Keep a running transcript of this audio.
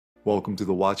Welcome to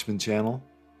the Watchman channel.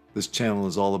 This channel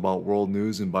is all about world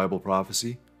news and Bible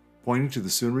prophecy, pointing to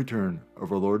the soon return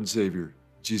of our Lord and Savior,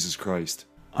 Jesus Christ.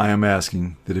 I am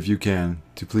asking that if you can,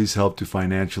 to please help to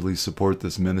financially support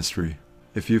this ministry.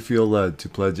 If you feel led to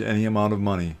pledge any amount of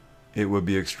money, it would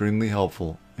be extremely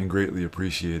helpful and greatly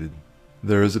appreciated.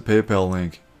 There is a PayPal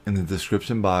link in the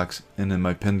description box and in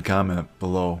my pinned comment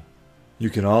below. You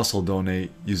can also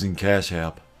donate using Cash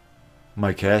App.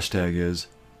 My cash tag is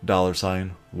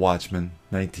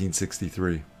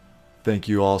 $Watchman1963. Thank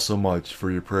you all so much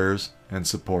for your prayers and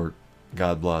support.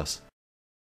 God bless.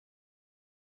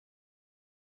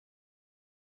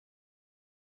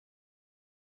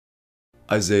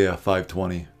 Isaiah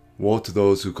 5:20. Woe to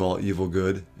those who call evil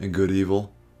good and good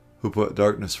evil, who put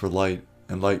darkness for light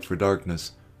and light for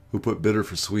darkness, who put bitter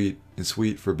for sweet and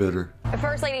sweet for bitter.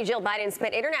 First Lady Jill Biden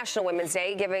spent International Women's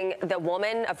Day giving the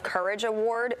Woman of Courage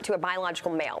Award to a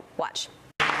biological male. Watch.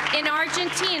 In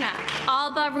Argentina,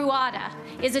 Alba Ruada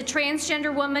is a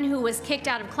transgender woman who was kicked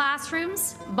out of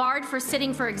classrooms, barred for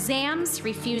sitting for exams,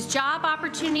 refused job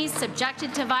opportunities,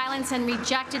 subjected to violence, and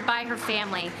rejected by her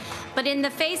family. But in the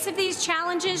face of these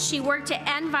challenges, she worked to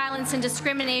end violence and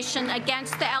discrimination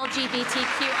against the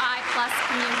LGBTQI+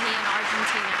 community in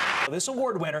Argentina. This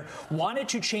award winner wanted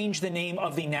to change the name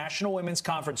of the National Women's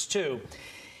Conference to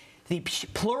the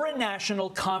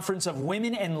Plurinational Conference of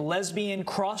Women and Lesbian,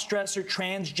 Cross-Dresser,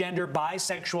 Transgender,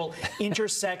 Bisexual,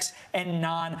 Intersex, and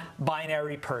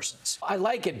Non-Binary Persons. I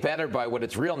like it better by what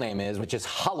its real name is, which is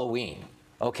Halloween.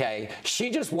 Okay,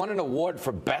 she just won an award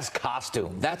for best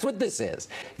costume. That's what this is.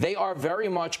 They are very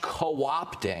much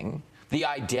co-opting the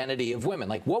identity of women.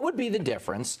 Like, what would be the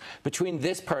difference between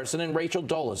this person and Rachel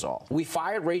Dolezal? We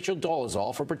fired Rachel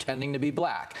Dolezal for pretending to be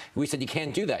black. We said, you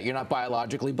can't do that. You're not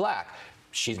biologically black.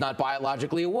 She's not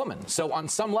biologically a woman. So on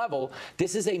some level,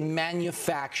 this is a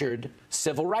manufactured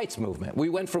civil rights movement. We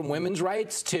went from women's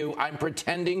rights to I'm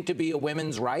pretending to be a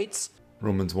women's rights.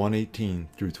 Romans 1:18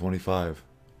 through 25.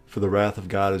 For the wrath of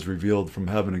God is revealed from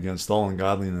heaven against all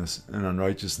ungodliness and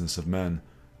unrighteousness of men,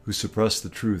 who suppress the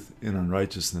truth in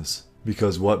unrighteousness,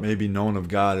 because what may be known of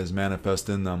God is manifest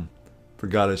in them, for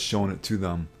God has shown it to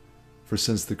them. For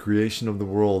since the creation of the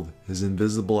world, his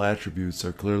invisible attributes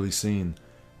are clearly seen,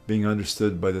 being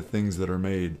understood by the things that are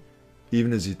made,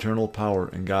 even his eternal power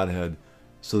and Godhead,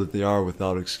 so that they are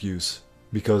without excuse.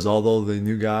 Because although they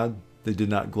knew God, they did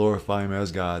not glorify him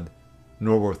as God,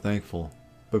 nor were thankful,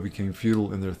 but became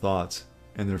futile in their thoughts,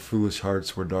 and their foolish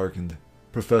hearts were darkened.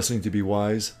 Professing to be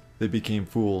wise, they became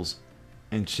fools,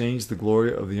 and changed the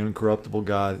glory of the uncorruptible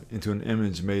God into an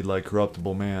image made like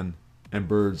corruptible man, and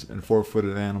birds, and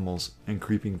four-footed animals, and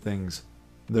creeping things.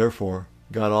 Therefore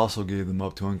God also gave them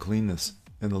up to uncleanness,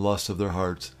 in the lust of their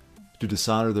hearts, to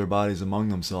dishonor their bodies among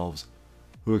themselves,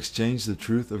 who exchanged the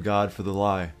truth of God for the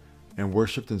lie, and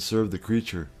worshipped and served the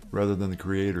creature rather than the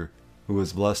Creator, who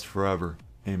is blessed forever.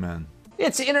 Amen.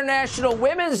 It's International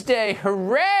Women's Day.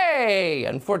 Hooray!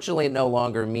 Unfortunately, it no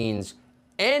longer means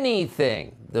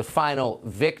anything. The final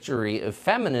victory of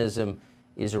feminism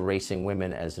is erasing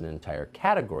women as an entire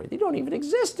category. They don't even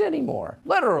exist anymore,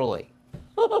 literally.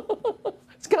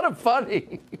 It's kind of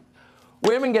funny.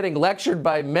 Women getting lectured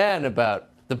by men about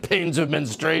the pains of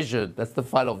menstruation. That's the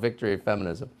final victory of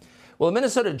feminism. Well, a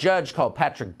Minnesota judge called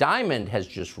Patrick Diamond has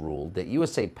just ruled that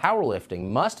USA powerlifting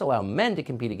must allow men to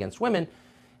compete against women.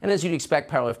 And as you'd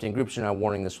expect, powerlifting groups are now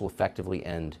warning this will effectively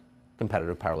end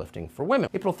competitive powerlifting for women.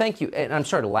 April, thank you. And I'm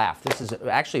sorry to laugh. This is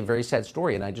actually a very sad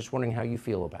story, and I'm just wondering how you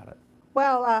feel about it.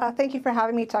 Well, thank you for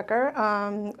having me, Tucker.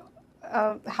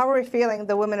 How are we feeling?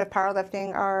 The women of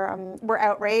powerlifting are, we're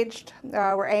outraged,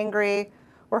 we're angry,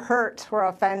 we're hurt, we're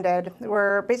offended.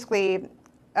 We're basically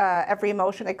every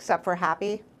emotion except for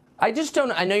happy. I just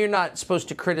don't, I know you're not supposed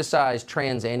to criticize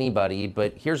trans anybody,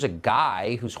 but here's a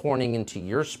guy who's horning into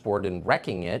your sport and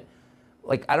wrecking it.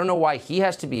 Like, I don't know why he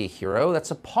has to be a hero. That's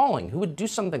appalling. Who would do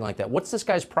something like that? What's this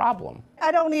guy's problem?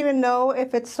 I don't even know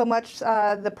if it's so much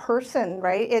the person,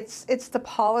 right? It's the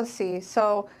policy.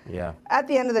 So yeah. At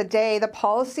the end of the day, the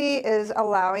policy is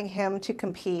allowing him to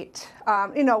compete.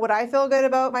 You know, would I feel good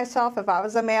about myself if I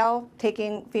was a male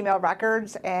taking female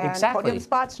records and podium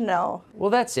spots? No.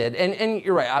 Well, that's it. And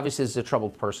you're right. Obviously, this is a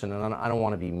troubled person, and I don't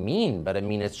want to be mean, but I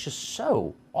mean, it's just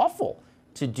so awful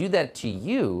to do that to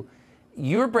you.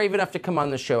 You're brave enough to come on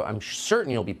the show. I'm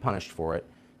certain you'll be punished for it.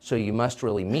 So you must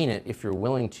really mean it if you're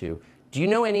willing to. Do you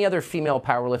know any other female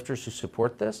powerlifters who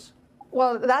support this?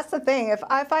 Well, that's the thing. If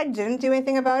I didn't do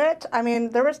anything about it, I mean,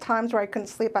 there was times where I couldn't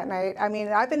sleep at night. I mean,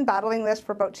 I've been battling this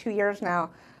for about 2 years now.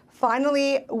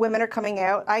 Finally, women are coming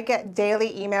out. I get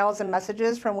daily emails and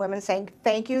messages from women saying,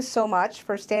 thank you so much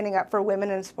for standing up for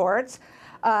women in sports.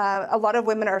 A lot of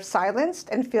women are silenced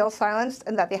and feel silenced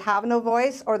and that they have no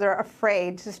voice, or they're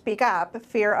afraid to speak up,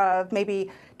 fear of maybe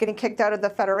getting kicked out of the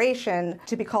federation,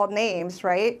 to be called names,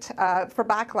 right, for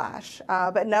backlash.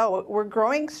 But no, we're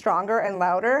growing stronger and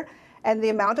louder, and the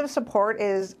amount of support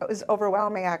is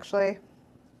overwhelming, actually.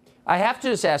 I have to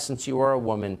just ask, since you are a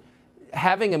woman,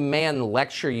 having a man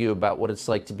lecture you about what it's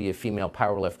like to be a female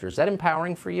powerlifter, is that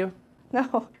empowering for you?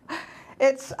 No,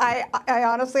 it's, I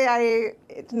honestly,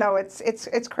 no,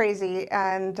 it's crazy.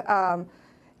 And,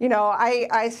 you know,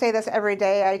 I say this every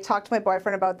day. I talk to my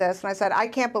boyfriend about this, and I said, I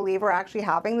can't believe we're actually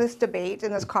having this debate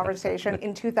and this conversation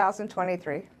in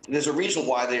 2023. There's a reason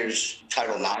why there's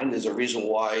Title IX. There's a reason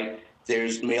why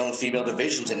there's male and female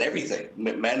divisions in everything.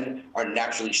 Men are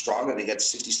naturally stronger. They get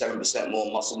 67%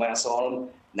 more muscle mass on them.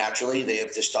 Naturally, they have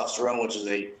testosterone, which is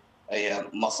a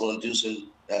muscle-inducing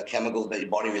chemical that your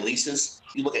body releases.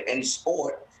 You look at any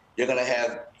sport, you're going to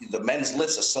have the men's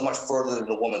lifts are so much further than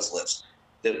the women's lifts.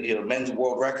 The men's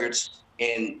world records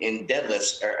in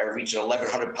deadlifts are reaching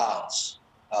 1,100 pounds.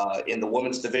 In the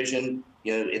women's division,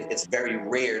 it's very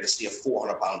rare to see a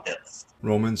 400-pound deadlift.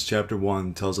 Romans chapter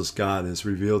 1 tells us God has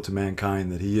revealed to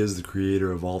mankind that he is the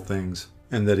creator of all things,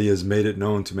 and that he has made it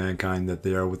known to mankind that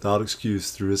they are without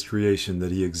excuse through his creation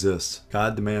that he exists.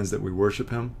 God demands that we worship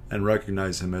him and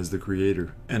recognize him as the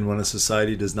creator. And when a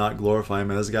society does not glorify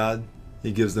him as God,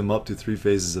 he gives them up to 3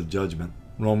 phases of judgment.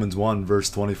 Romans 1 verse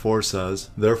 24 says,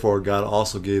 "Therefore God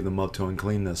also gave them up to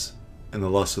uncleanness and the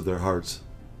lust of their hearts."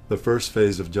 The first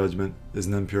phase of judgment is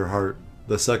an impure heart.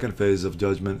 The second phase of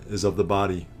judgment is of the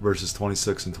body, verses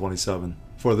 26 and 27.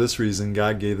 For this reason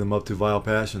God gave them up to vile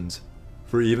passions.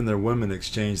 For even their women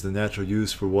exchanged the natural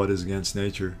use for what is against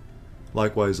nature.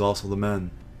 Likewise also the men,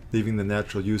 leaving the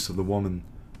natural use of the woman,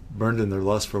 burned in their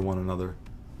lust for one another,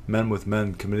 men with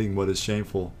men committing what is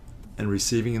shameful, and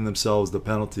receiving in themselves the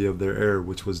penalty of their error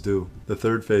which was due. The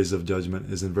third phase of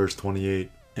judgment is in verse 28.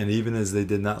 And even as they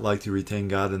did not like to retain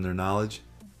God in their knowledge,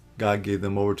 God gave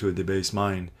them over to a debased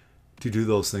mind, to do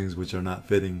those things which are not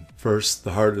fitting. First,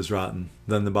 the heart is rotten,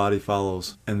 then the body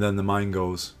follows, and then the mind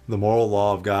goes. The moral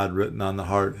law of God written on the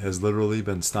heart has literally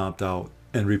been stomped out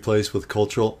and replaced with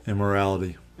cultural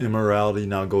immorality. Immorality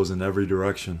now goes in every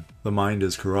direction. The mind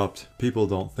is corrupt. People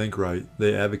don't think right.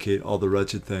 They advocate all the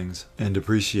wretched things and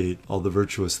depreciate all the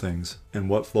virtuous things. And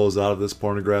what flows out of this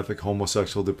pornographic,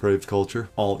 homosexual, depraved culture?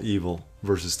 All evil,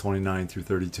 verses 29 through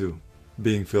 32.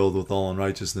 Being filled with all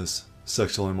unrighteousness,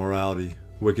 sexual immorality,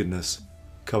 wickedness,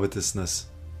 covetousness,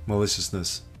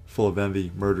 maliciousness, full of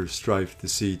envy, murder, strife,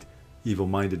 deceit,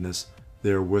 evil-mindedness. They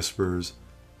are whisperers,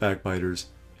 backbiters,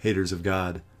 haters of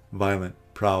God, violent,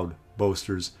 proud,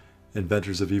 boasters,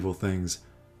 inventors of evil things,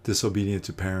 disobedient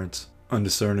to parents,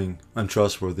 undiscerning,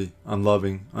 untrustworthy,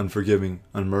 unloving, unforgiving,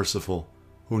 unmerciful,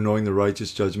 who knowing the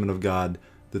righteous judgment of God,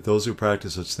 that those who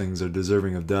practice such things are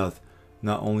deserving of death,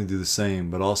 not only do the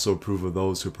same, but also approve of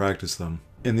those who practice them.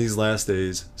 In these last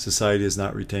days, society has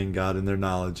not retained God in their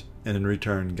knowledge, and in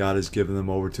return, God has given them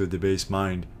over to a debased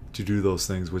mind to do those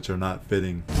things which are not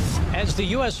fitting. As the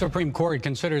U.S. Supreme Court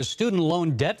considers student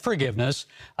loan debt forgiveness,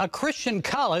 a Christian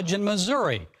college in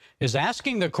Missouri is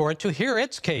asking the court to hear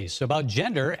its case about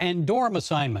gender and dorm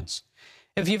assignments.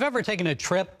 If you've ever taken a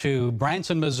trip to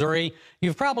Branson, Missouri,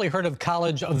 you've probably heard of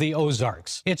College of the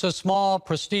Ozarks. It's a small,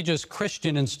 prestigious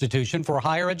Christian institution for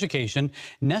higher education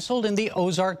nestled in the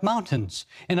Ozark Mountains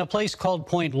in a place called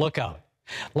Point Lookout.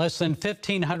 Less than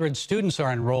 1,500 students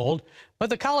are enrolled, but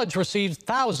the college receives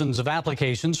thousands of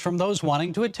applications from those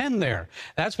wanting to attend there.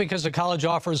 That's because the college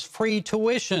offers free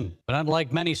tuition. But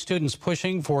unlike many students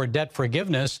pushing for debt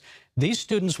forgiveness, these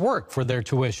students work for their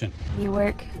tuition. You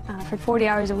work for 40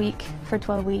 hours a week for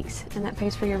 12 weeks, and that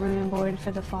pays for your room and board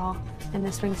for the fall and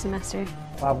the spring semester.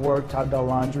 I've worked at the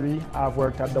laundry, I've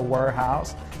worked at the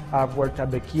warehouse, I've worked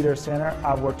at the Keeter Center,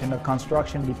 I've worked in the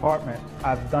construction department.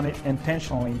 I've done it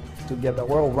intentionally to get a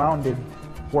well-rounded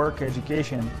work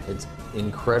education. It's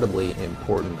incredibly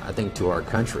important, I think, to our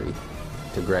country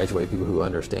to graduate people who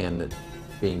understand that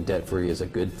being debt-free is a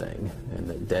good thing and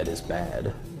that debt is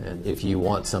bad. And if you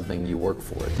want something, you work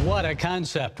for it. What a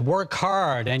concept. Work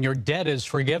hard and your debt is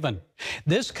forgiven.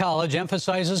 This college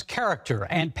emphasizes character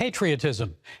and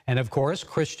patriotism and, of course,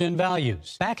 Christian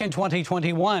values. Back in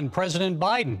 2021, President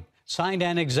Biden signed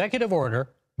an executive order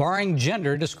barring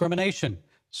gender discrimination.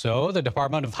 So the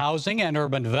Department of Housing and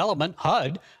Urban Development,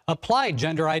 HUD, applied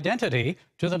gender identity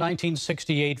to the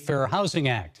 1968 Fair Housing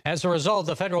Act. As a result,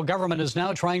 the federal government is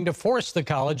now trying to force the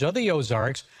College of the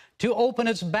Ozarks to open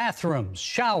its bathrooms,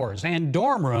 showers, and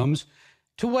dorm rooms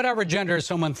to whatever gender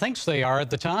someone thinks they are at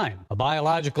the time. A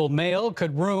biological male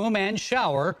could room and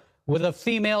shower with a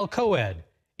female co-ed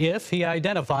if he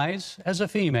identifies as a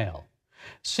female.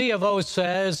 C of O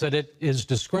says that it is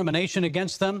discrimination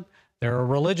against them. They're a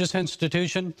religious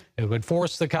institution. It would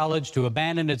force the college to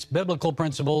abandon its biblical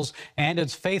principles and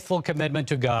its faithful commitment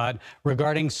to God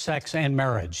regarding sex and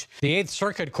marriage. The Eighth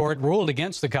Circuit Court ruled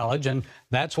against the college, and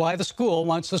that's why the school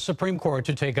wants the Supreme Court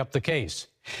to take up the case.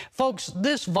 Folks,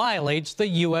 this violates the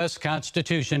U.S.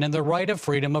 Constitution and the right of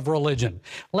freedom of religion.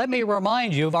 Let me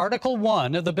remind you of Article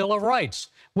 1 of the Bill of Rights,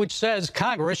 which says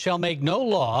Congress shall make no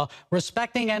law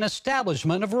respecting an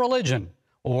establishment of religion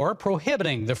or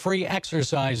prohibiting the free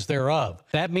exercise thereof.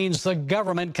 That means the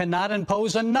government cannot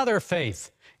impose another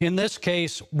faith, in this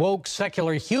case, woke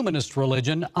secular humanist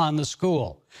religion, on the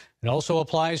school. It also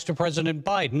applies to President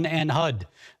Biden and HUD.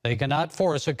 They cannot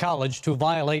force a college to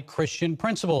violate Christian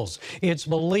principles, its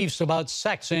beliefs about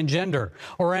sex and gender,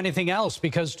 or anything else,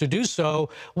 because to do so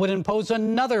would impose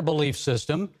another belief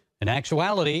system, in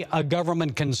actuality, a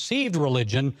government-conceived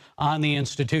religion, on the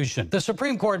institution. The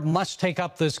Supreme Court must take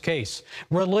up this case.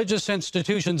 Religious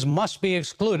institutions must be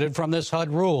excluded from this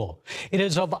HUD rule. It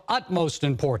is of utmost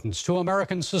importance to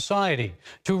American society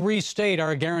to restate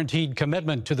our guaranteed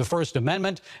commitment to the First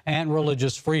Amendment and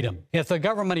religious freedom. If the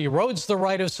government erodes the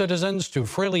right of citizens to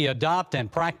freely adopt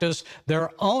and practice their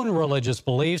own religious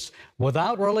beliefs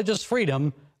without religious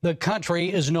freedom, the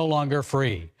country is no longer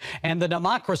free. And the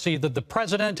democracy that the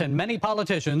president and many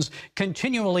politicians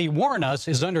continually warn us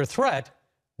is under threat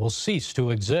will cease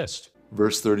to exist.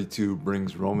 Verse 32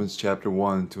 brings Romans chapter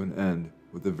 1 to an end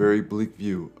with a very bleak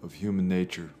view of human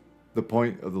nature. The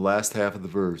point of the last half of the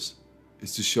verse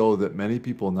is to show that many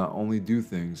people not only do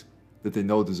things that they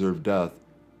know deserve death,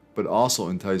 but also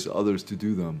entice others to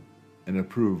do them and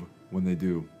approve when they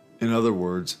do. In other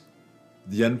words,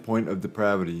 the end point of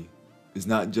depravity is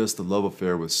not just the love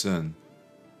affair with sin,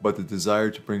 but the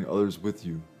desire to bring others with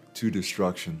you to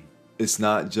destruction. It's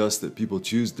not just that people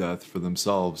choose death for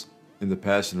themselves in the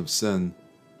passion of sin,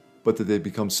 but that they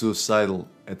become suicidal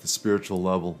at the spiritual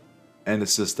level and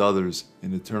assist others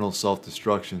in eternal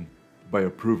self-destruction by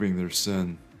approving their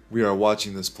sin. We are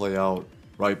watching this play out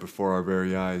right before our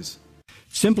very eyes.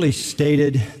 Simply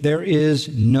stated, there is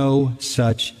no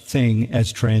such thing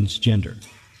as transgender.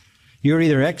 You're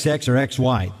either XX or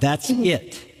XY. That's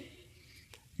it.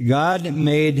 God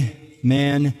made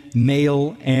man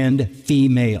male and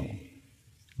female.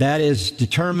 That is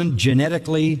determined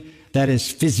genetically. That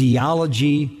is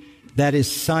physiology. That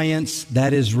is science.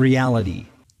 That is reality.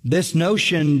 This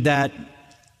notion that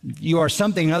you are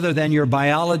something other than your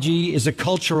biology is a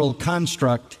cultural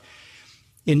construct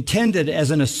intended as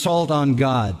an assault on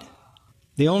God.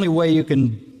 The only way you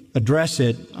can address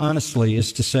it honestly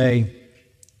is to say,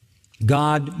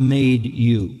 God made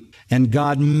you, and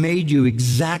God made you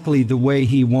exactly the way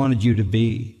He wanted you to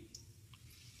be.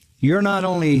 You're not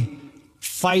only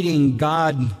fighting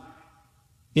God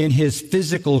in His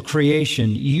physical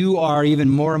creation, you are, even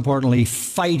more importantly,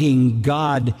 fighting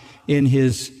God in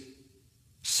His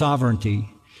sovereignty.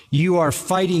 You are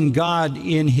fighting God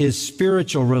in His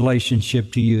spiritual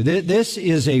relationship to you. This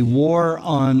is a war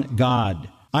on God.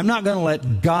 I'm not going to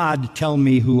let God tell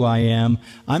me who I am.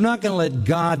 I'm not going to let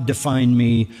God define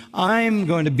me. I'm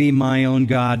going to be my own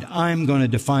God. I'm going to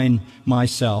define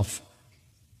myself.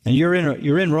 And you're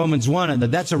in Romans 1, and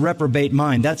that's a reprobate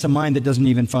mind. That's a mind that doesn't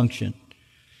even function.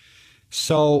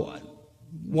 So,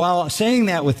 while saying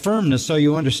that with firmness so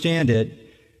you understand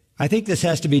it, I think this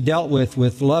has to be dealt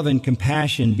with love and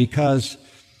compassion, because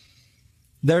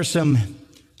there's some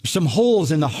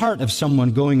holes in the heart of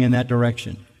someone going in that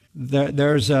direction.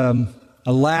 There's a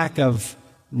lack of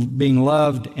being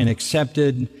loved and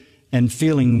accepted and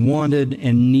feeling wanted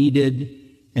and needed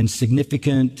and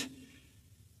significant.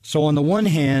 So on the one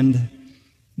hand,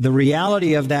 the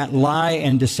reality of that lie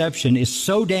and deception is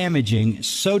so damaging,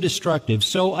 so destructive,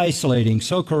 so isolating,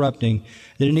 so corrupting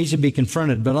that it needs to be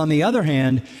confronted. But on the other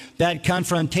hand, that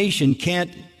confrontation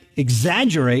can't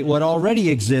exaggerate what already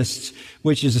exists,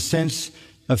 which is a sense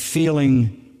of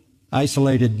feeling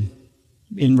isolated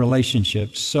in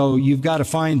relationships. So you've got to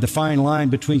find the fine line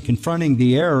between confronting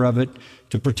the error of it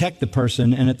to protect the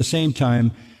person and at the same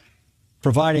time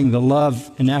providing the love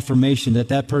and affirmation that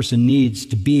that person needs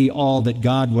to be all that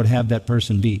God would have that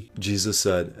person be. Jesus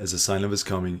said, as a sign of His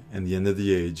coming and the end of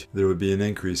the age, there would be an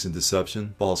increase in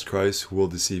deception, false Christs who will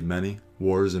deceive many,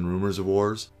 wars and rumors of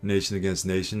wars, nation against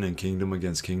nation and kingdom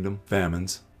against kingdom,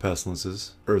 famines,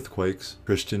 pestilences, earthquakes,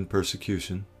 Christian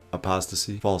persecution,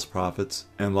 apostasy, false prophets,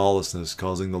 and lawlessness,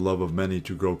 causing the love of many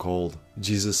to grow cold.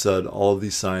 Jesus said all of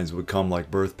these signs would come like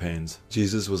birth pains.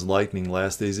 Jesus was likening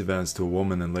last days events to a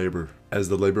woman in labor. As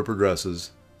the labor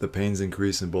progresses, The pains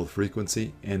increase in both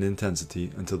frequency and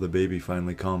intensity until the baby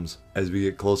finally comes. As we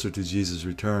get closer to Jesus'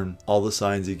 return, all the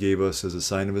signs he gave us as a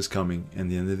sign of his coming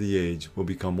and the end of the age will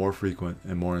become more frequent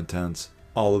and more intense.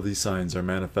 All of these signs are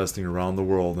manifesting around the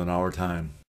world in our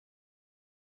time.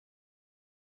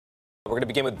 We're going to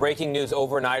begin with breaking news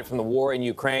overnight from the war in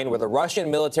Ukraine, where the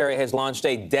Russian military has launched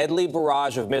a deadly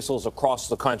barrage of missiles across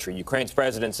the country. Ukraine's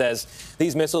president says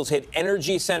these missiles hit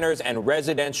energy centers and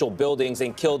residential buildings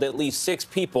and killed at least 6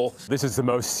 people. This is the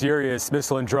most serious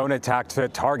missile and drone attack to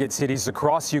target cities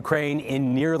across Ukraine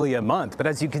in nearly a month. But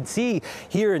as you can see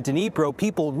here in Dnipro,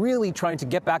 people really trying to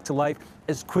get back to life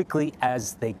as quickly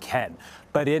as they can.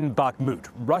 But in Bakhmut,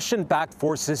 Russian-backed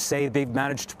forces say they've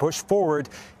managed to push forward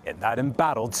in that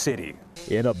embattled city.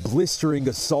 In a blistering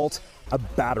assault, a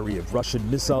battery of Russian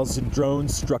missiles and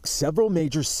drones struck several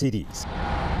major cities.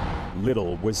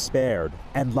 Little was spared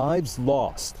and lives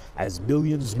lost as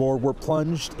millions more were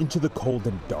plunged into the cold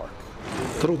and dark.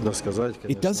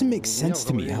 It doesn't make sense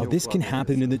to me how this can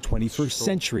happen in the 21st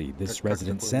century, this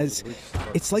resident says.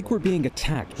 It's like we're being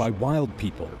attacked by wild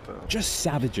people, just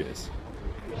savages.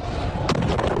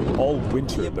 All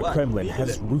winter, the Kremlin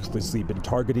has ruthlessly been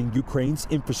targeting Ukraine's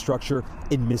infrastructure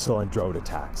in missile and drone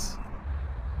attacks.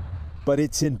 But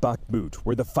it's in Bakhmut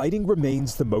where the fighting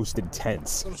remains the most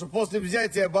intense.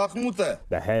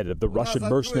 The head of the Russian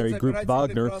mercenary group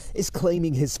Wagner is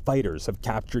claiming his fighters have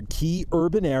captured key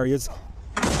urban areas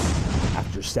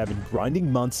after 7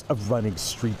 grinding months of running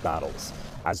street battles,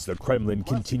 as the Kremlin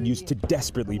continues to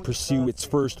desperately pursue its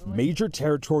first major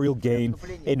territorial gain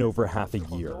in over half a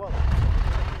year.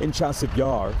 In Chasiv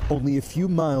Yar, only a few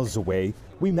miles away,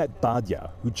 we met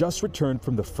Badya, who just returned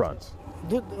from the front.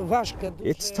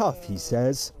 It's tough, he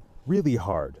says, really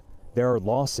hard. There are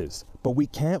losses, but we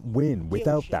can't win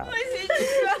without that.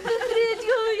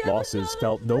 Losses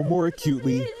felt no more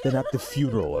acutely than at the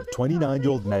funeral of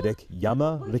 29-year-old medic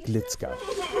Yama Liklitska,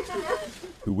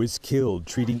 who was killed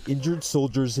treating injured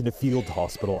soldiers in a field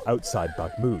hospital outside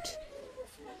Bakhmut.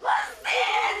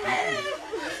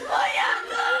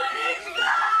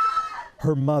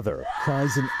 Her mother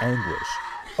cries in anguish,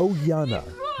 "Oh Yana,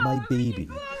 my baby,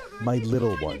 my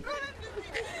little one,"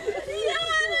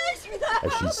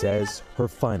 as she says her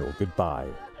final goodbye.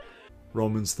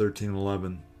 Romans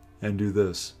 13:11. And do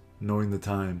this, knowing the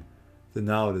time, that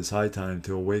now it is high time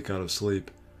to awake out of sleep,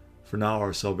 for now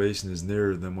our salvation is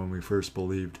nearer than when we first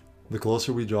believed. The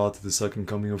closer we draw to the second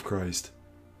coming of Christ,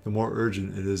 the more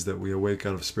urgent it is that we awake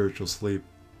out of spiritual sleep.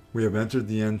 We have entered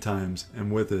the end times,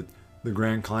 and with it, the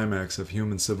grand climax of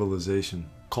human civilization,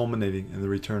 culminating in the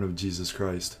return of Jesus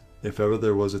Christ. If ever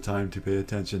there was a time to pay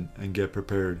attention and get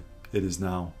prepared, it is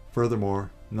now.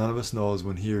 Furthermore, none of us knows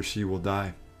when he or she will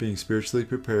die. Being spiritually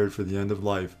prepared for the end of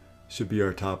life should be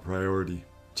our top priority.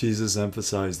 Jesus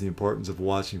emphasized the importance of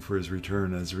watching for his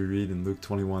return, as we read in Luke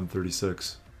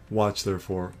 21:36. Watch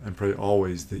therefore, and pray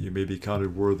always, that you may be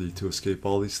counted worthy to escape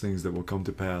all these things that will come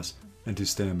to pass, and to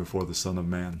stand before the Son of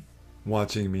Man.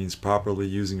 Watching means properly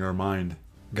using our mind.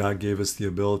 God gave us the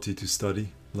ability to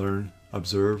study, learn,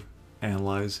 observe,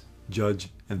 analyze, judge,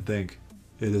 and think.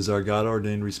 It is our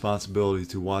God-ordained responsibility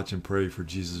to watch and pray for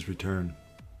Jesus' return.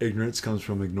 Ignorance comes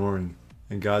from ignoring,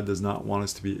 and God does not want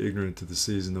us to be ignorant to the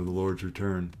season of the Lord's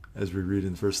return, as we read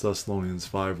in 1 Thessalonians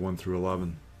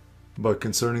 5:1-11. But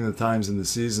concerning the times and the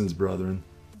seasons, brethren,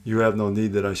 you have no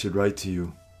need that I should write to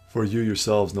you, for you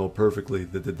yourselves know perfectly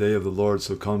that the day of the Lord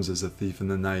so comes as a thief in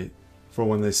the night. For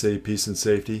when they say peace and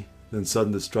safety, then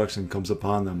sudden destruction comes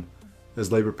upon them, as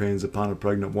labor pains upon a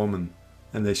pregnant woman,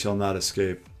 and they shall not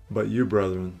escape. But you,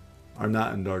 brethren, are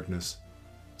not in darkness,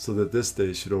 so that this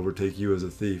day should overtake you as a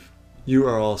thief. You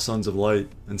are all sons of light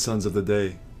and sons of the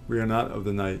day. We are not of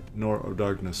the night, nor of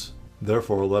darkness.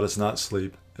 Therefore let us not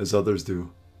sleep, as others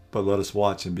do, but let us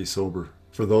watch and be sober.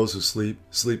 For those who sleep,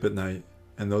 sleep at night,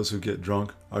 and those who get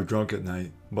drunk are drunk at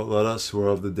night. But let us who are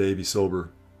of the day be sober,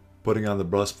 putting on the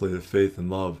breastplate of faith and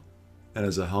love, and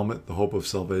as a helmet the hope of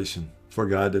salvation. For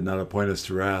God did not appoint us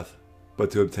to wrath, but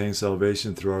to obtain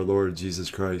salvation through our Lord Jesus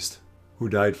Christ, who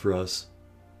died for us,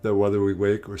 that whether we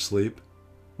wake or sleep,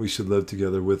 we should live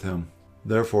together with him.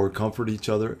 Therefore comfort each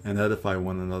other and edify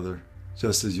one another,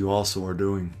 just as you also are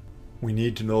doing. We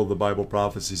need to know the Bible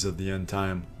prophecies of the end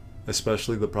time,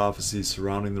 especially the prophecies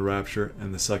surrounding the rapture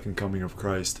and the second coming of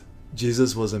Christ.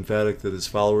 Jesus was emphatic that his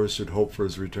followers should hope for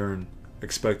his return,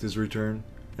 expect his return,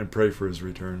 and pray for his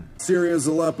return. Syria's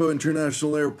Aleppo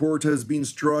International Airport has been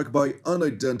struck by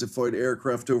unidentified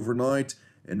aircraft overnight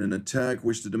in an attack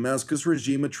which the Damascus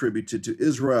regime attributed to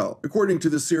Israel. According to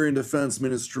the Syrian Defense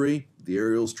Ministry, the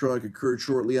aerial strike occurred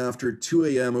shortly after 2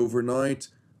 a.m. overnight,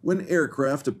 when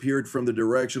aircraft appeared from the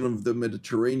direction of the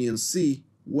Mediterranean Sea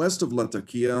west of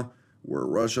Latakia, where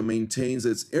Russia maintains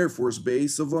its Air Force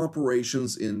base of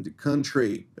operations in the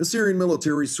country. A Syrian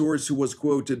military source who was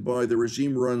quoted by the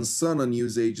regime-run Sana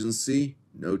news agency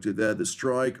noted that the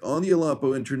strike on the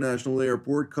Aleppo International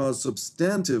Airport caused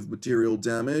substantive material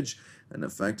damage and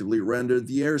effectively rendered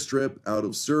the airstrip out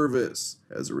of service.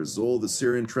 As a result, the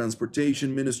Syrian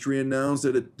Transportation Ministry announced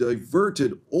that it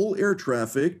diverted all air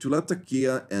traffic to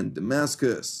Latakia and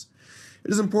Damascus.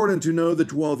 It is important to note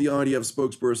that while the IDF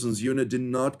spokesperson's unit did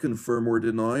not confirm or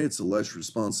deny its alleged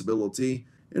responsibility,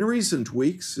 in recent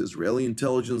weeks, Israeli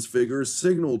intelligence figures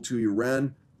signaled to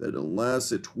Iran that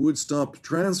unless it would stop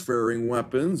transferring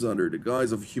weapons under the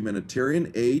guise of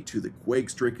humanitarian aid to the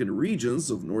quake-stricken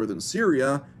regions of northern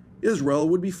Syria, Israel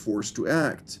would be forced to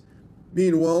act.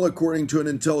 Meanwhile, according to an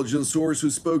intelligence source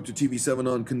who spoke to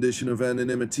TV7 on condition of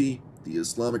anonymity, the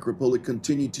Islamic Republic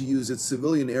continued to use its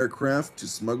civilian aircraft to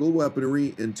smuggle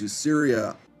weaponry into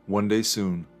Syria. One day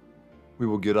soon, we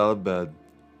will get out of bed,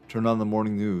 turn on the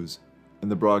morning news,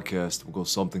 and the broadcast will go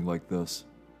something like this.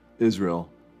 Israel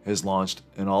has launched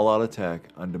an all-out attack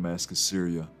on Damascus,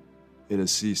 Syria. It has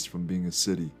ceased from being a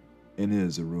city and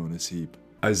is a ruinous heap.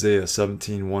 Isaiah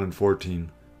 17:1 and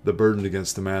 14. The burden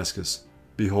against Damascus.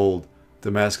 Behold,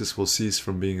 Damascus will cease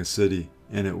from being a city,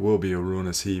 and it will be a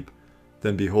ruinous heap.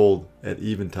 Then behold, at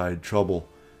eventide trouble,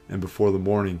 and before the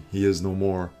morning he is no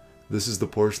more. This is the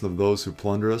portion of those who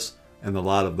plunder us, and the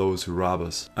lot of those who rob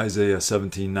us. Isaiah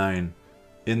 17:9.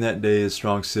 In that day his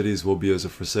strong cities will be as a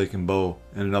forsaken bow,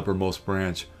 and an uppermost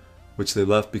branch, which they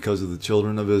left because of the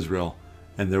children of Israel,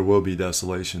 and there will be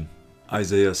desolation.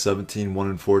 Isaiah 17:1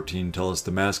 and 14 tell us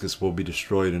Damascus will be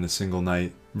destroyed in a single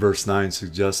night. Verse 9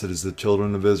 suggests it is the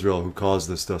children of Israel who caused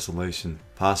this desolation,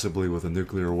 possibly with a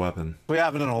nuclear weapon. We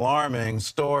have an alarming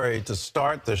story to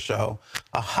start the show.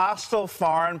 A hostile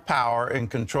foreign power in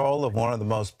control of one of the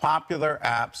most popular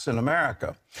apps in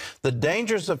America. The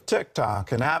dangers of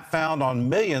TikTok, an app found on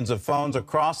millions of phones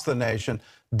across the nation,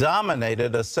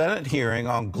 dominated a Senate hearing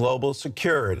on global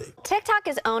security. TikTok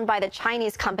is owned by the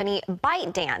Chinese company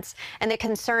ByteDance, and the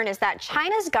concern is that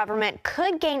China's government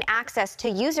could gain access to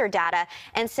user data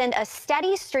and send a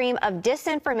steady stream of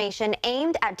disinformation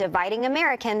aimed at dividing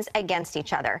Americans against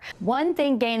each other. One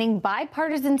thing gaining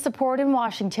bipartisan support in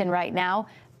Washington right now,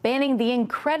 banning the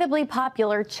incredibly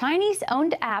popular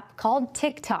Chinese-owned app called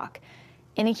TikTok.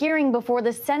 In a hearing before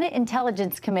the Senate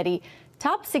Intelligence Committee,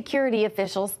 top security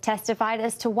officials testified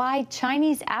as to why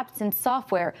Chinese apps and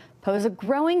software pose a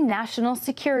growing national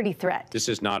security threat. This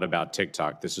is not about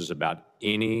TikTok. This is about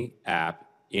any app,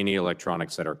 any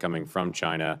electronics that are coming from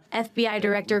China. FBI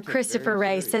Director Christopher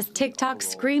Wray says TikTok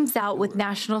screams out with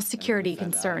national security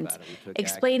concerns,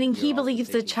 explaining he believes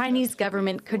the Chinese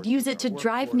government could use it to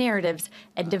drive narratives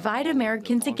and divide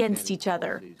Americans against each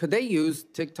other. Could they use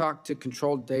TikTok to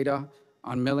control data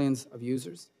on millions of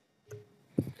users?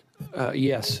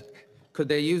 Yes. Could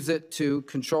they use it to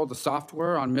control the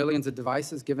software on millions of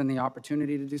devices, given the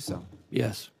opportunity to do so?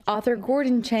 Yes. Author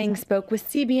Gordon Chang spoke with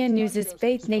CBN News'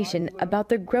 Faith Nation about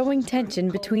the growing tension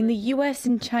between the U.S.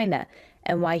 and China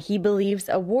and why he believes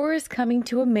a war is coming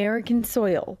to American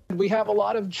soil. We have a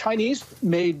lot of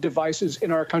Chinese-made devices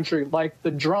in our country, like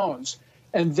the drones.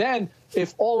 And then,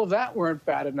 if all of that weren't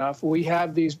bad enough, we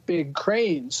have these big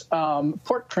cranes,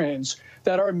 port cranes,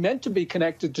 that are meant to be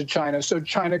connected to China so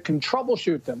China can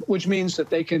troubleshoot them, which means that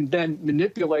they can then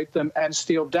manipulate them and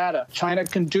steal data. China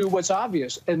can do what's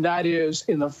obvious, and that is,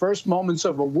 in the first moments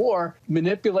of a war,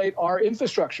 manipulate our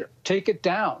infrastructure, take it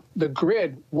down, the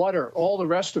grid, water, all the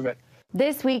rest of it.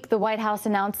 This week, the White House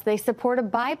announced they support a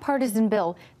bipartisan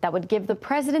bill that would give the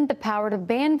president the power to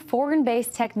ban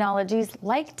foreign-based technologies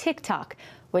like TikTok,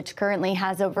 which currently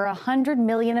has over 100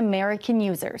 million American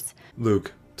users.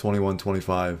 Luke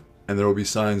 21:25. And there will be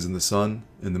signs in the sun,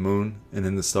 in the moon, and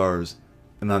in the stars,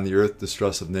 and on the earth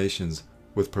distress of nations,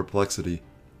 with perplexity,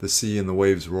 the sea and the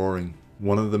waves roaring.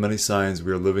 One of the many signs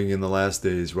we are living in the last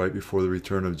days right before the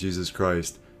return of Jesus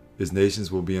Christ is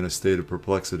nations will be in a state of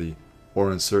perplexity or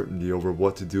uncertainty over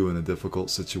what to do in a difficult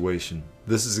situation.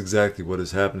 This is exactly what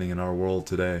is happening in our world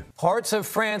today. Parts of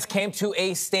France came to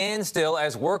a standstill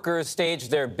as workers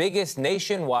staged their biggest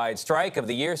nationwide strike of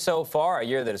the year so far, a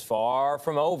year that is far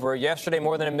from over. Yesterday,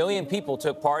 more than 1 million people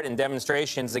took part in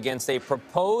demonstrations against a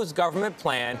proposed government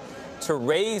plan to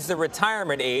raise the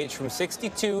retirement age from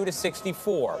 62 to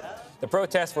 64. The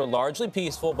protests were largely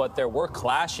peaceful, but there were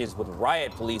clashes with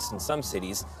riot police in some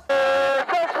cities.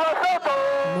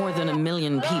 More than 1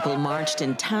 million people marched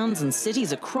in towns and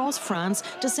cities across France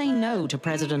to say no to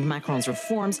President Macron's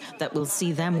reforms that will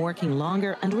see them working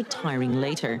longer and retiring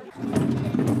later.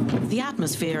 The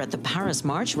atmosphere at the Paris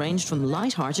march ranged from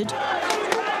light-hearted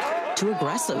to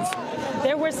aggressive.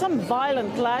 There were some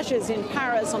violent clashes in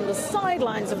Paris on the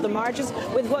sidelines of the marches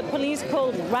with what police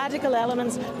called radical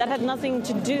elements that had nothing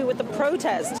to do with the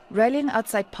protest. Rallying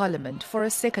outside Parliament for a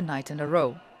second night in a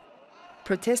row.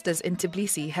 Protesters in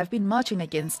Tbilisi have been marching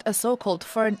against a so-called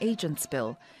foreign agents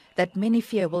bill that many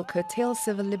fear will curtail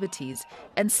civil liberties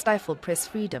and stifle press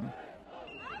freedom.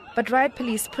 But riot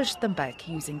police pushed them back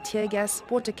using tear gas,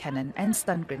 water cannon and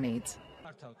stun grenades.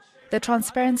 The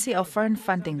Transparency of Foreign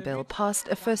Funding Bill passed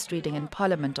a first reading in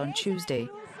Parliament on Tuesday,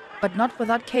 but not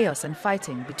without chaos and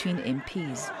fighting between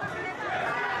MPs.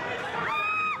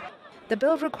 The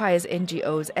bill requires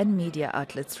NGOs and media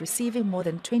outlets receiving more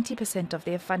than 20% of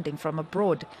their funding from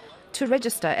abroad to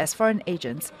register as foreign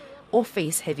agents or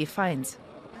face heavy fines.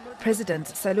 President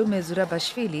Salume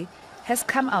Zurabashvili has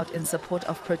come out in support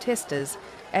of protesters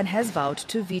and has vowed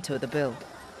to veto the bill.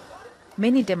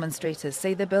 Many demonstrators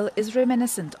say the bill is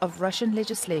reminiscent of Russian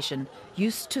legislation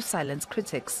used to silence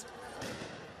critics.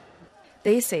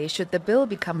 They say should the bill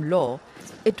become law,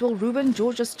 it will ruin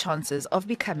Georgia's chances of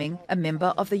becoming a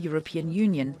member of the European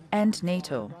Union and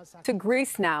NATO. To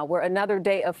Greece now, where another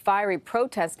day of fiery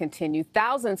protests continue.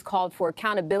 Thousands called for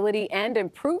accountability and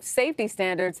improved safety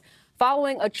standards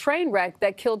following a train wreck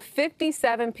that killed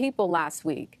 57 people last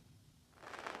week.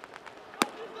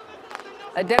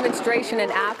 A demonstration in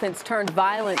Athens turned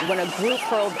violent when a group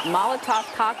hurled Molotov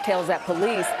cocktails at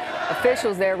police.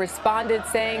 Officials there responded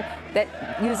saying that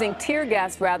using tear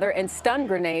gas and stun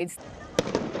grenades.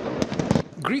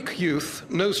 Greek youth,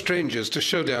 no strangers to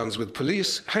showdowns with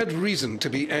police, had reason to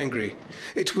be angry.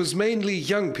 It was mainly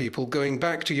young people going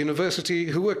back to university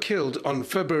who were killed on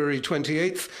February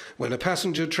 28th when a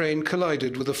passenger train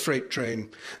collided with a freight train.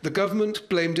 The government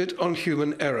blamed it on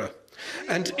human error.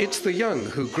 And it's the young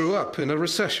who grew up in a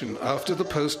recession after the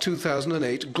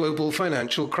post-2008 global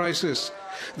financial crisis.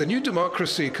 The New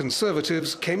Democracy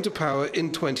Conservatives came to power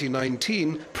in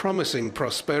 2019, promising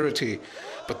prosperity.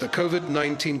 But the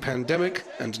COVID-19 pandemic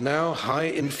and now high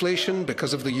inflation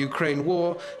because of the Ukraine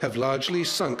war have largely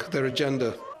sunk their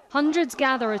agenda. Hundreds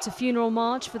gather at a funeral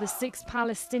march for the 6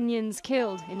 Palestinians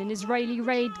killed in an Israeli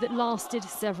raid that lasted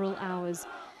several hours.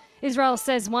 Israel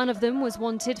says one of them was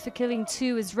wanted for killing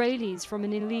 2 Israelis from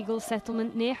an illegal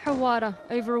settlement near Hawara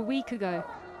over a week ago.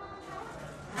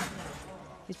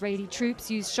 Israeli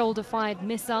troops used shoulder-fired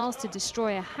missiles to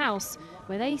destroy a house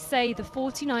where they say the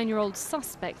 49-year-old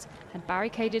suspect had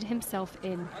barricaded himself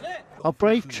in. Our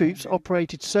brave troops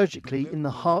operated surgically in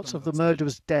the heart of the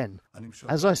murderer's den.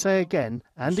 As I say again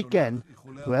and again,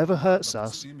 whoever hurts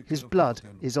us, his blood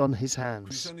is on his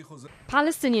hands.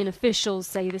 Palestinian officials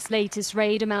say this latest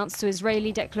raid amounts to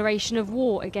Israeli declaration of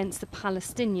war against the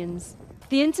Palestinians.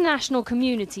 The international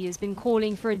community has been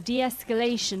calling for a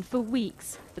de-escalation for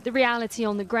weeks, but the reality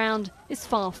on the ground is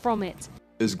far from it.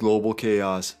 Is global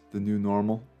chaos the new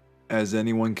normal? As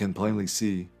anyone can plainly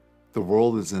see, the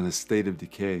world is in a state of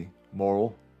decay,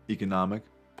 moral, economic,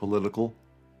 political,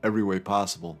 every way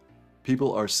possible.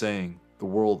 People are saying the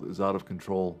world is out of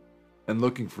control and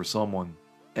looking for someone,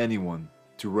 anyone,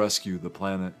 to rescue the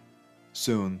planet.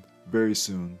 Soon, very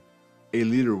soon, a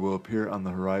leader will appear on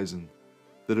the horizon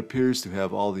that appears to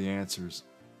have all the answers,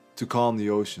 to calm the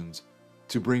oceans,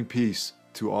 to bring peace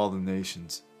to all the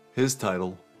nations. His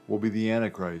title will be the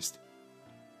Antichrist,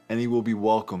 and he will be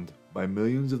welcomed by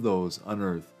millions of those on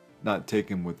earth not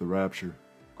taken with the rapture.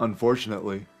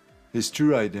 Unfortunately, his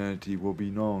true identity will be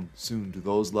known soon to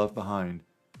those left behind,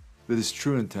 that his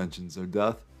true intentions are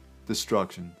death,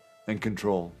 destruction, and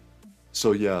control.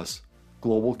 So yes,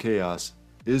 global chaos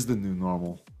is the new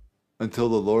normal, until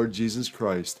the Lord Jesus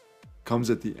Christ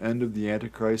comes at the end of the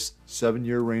Antichrist's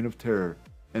 7-year reign of terror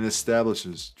and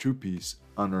establishes true peace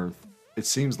on earth. It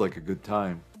seems like a good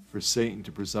time for Satan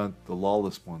to present the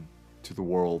lawless one to the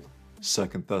world. 2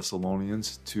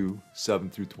 Thessalonians 2,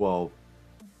 7-12.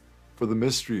 For the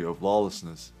mystery of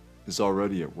lawlessness is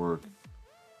already at work.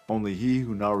 Only he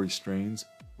who now restrains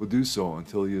will do so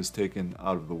until he is taken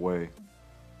out of the way.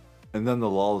 And then the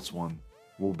lawless one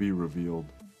will be revealed,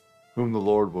 whom the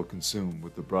Lord will consume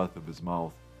with the breath of his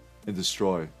mouth and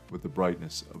destroy with the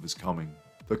brightness of his coming.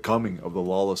 The coming of the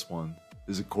lawless one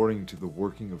is according to the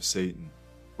working of Satan,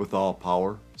 with all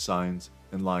power, signs,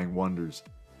 and lying wonders,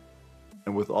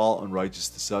 and with all unrighteous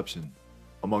deception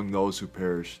among those who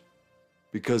perish,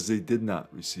 because they did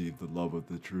not receive the love of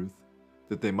the truth,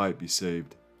 that they might be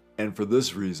saved. And for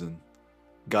this reason,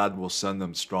 God will send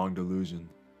them strong delusion,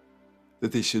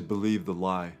 that they should believe the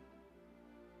lie,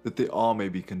 that they all may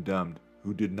be condemned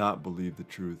who did not believe the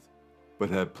truth, but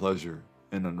had pleasure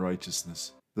in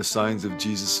unrighteousness. The signs of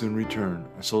Jesus' soon return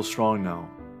are so strong now,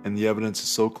 and the evidence is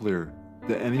so clear,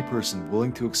 that any person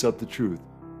willing to accept the truth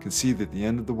can see that the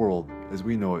end of the world as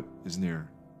we know it is near.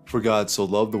 For God so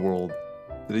loved the world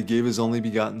that he gave his only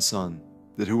begotten Son,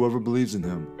 that whoever believes in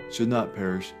him should not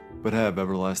perish, but have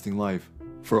everlasting life.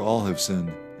 For all have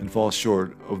sinned and fall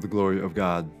short of the glory of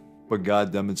God. But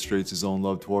God demonstrates his own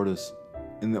love toward us,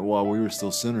 in that while we were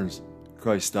still sinners,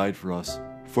 Christ died for us.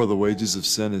 For the wages of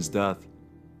sin is death,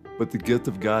 but the gift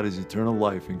of God is eternal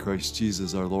life in Christ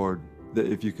Jesus our Lord. That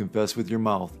if you confess with your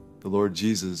mouth the Lord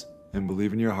Jesus, and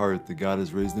believe in your heart that God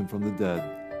has raised him from the dead,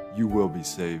 you will be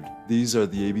saved. These are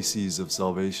the ABCs of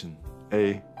salvation.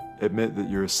 A. Admit that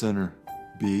you're a sinner.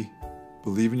 B.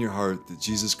 Believe in your heart that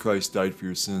Jesus Christ died for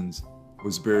your sins,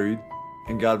 was buried,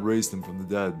 and God raised him from the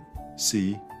dead.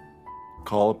 C.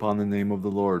 Call upon the name of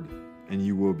the Lord, and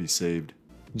you will be saved.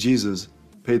 Jesus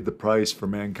paid the price for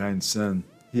mankind's sin.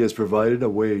 He has provided a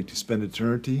way to spend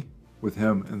eternity with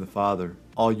him and the Father.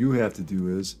 All you have to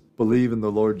do is believe in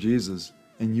the Lord Jesus,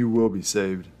 and you will be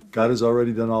saved. God has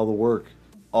already done all the work.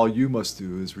 All you must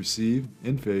do is receive,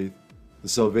 in faith, the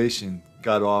salvation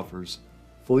God offers.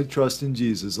 Fully trust in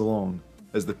Jesus alone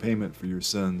as the payment for your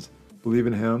sins. Believe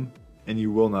in him, and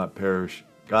you will not perish.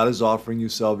 God is offering you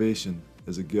salvation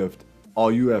as a gift.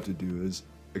 All you have to do is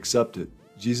accept it.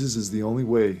 Jesus is the only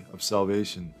way of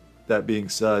salvation. That being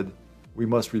said, we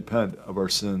must repent of our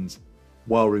sins.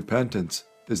 While repentance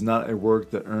is not a work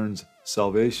that earns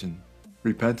salvation,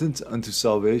 repentance unto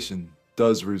salvation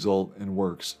does result in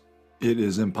works. It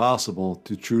is impossible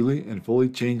to truly and fully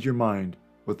change your mind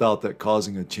without that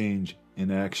causing a change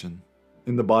in action.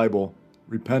 In the Bible,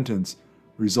 repentance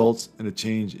results in a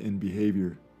change in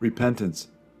behavior. Repentance,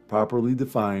 properly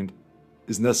defined,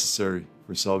 is necessary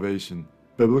for salvation.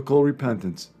 Biblical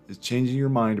repentance is changing your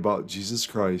mind about Jesus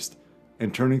Christ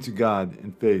and turning to God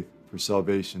in faith for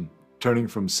salvation. Turning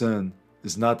from sin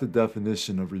is not the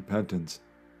definition of repentance,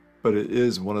 but it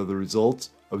is one of the results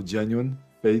of genuine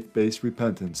faith-based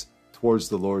repentance towards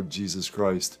the Lord Jesus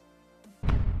Christ.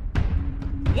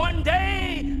 One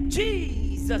day,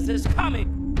 Jesus is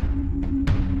coming.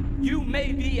 You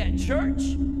may be at church.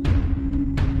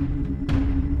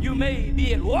 You may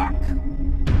be at work.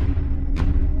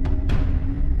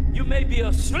 You may be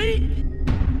asleep.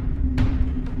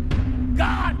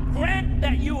 God grant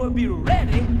that you will be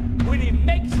ready when he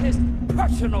makes his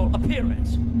personal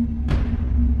appearance.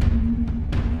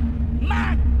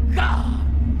 My God,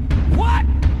 what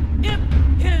if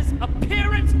his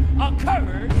appearance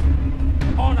occurs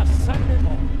on a Sunday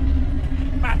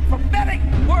morning? My prophetic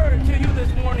word to you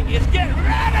this morning is get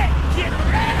ready! Get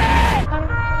ready!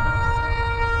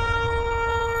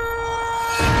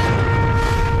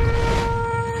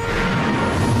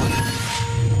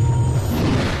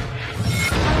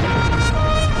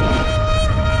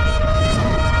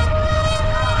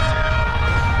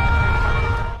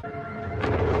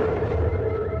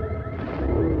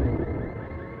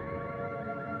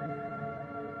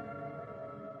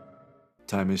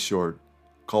 Time is short.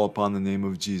 Call upon the name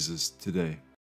of Jesus today.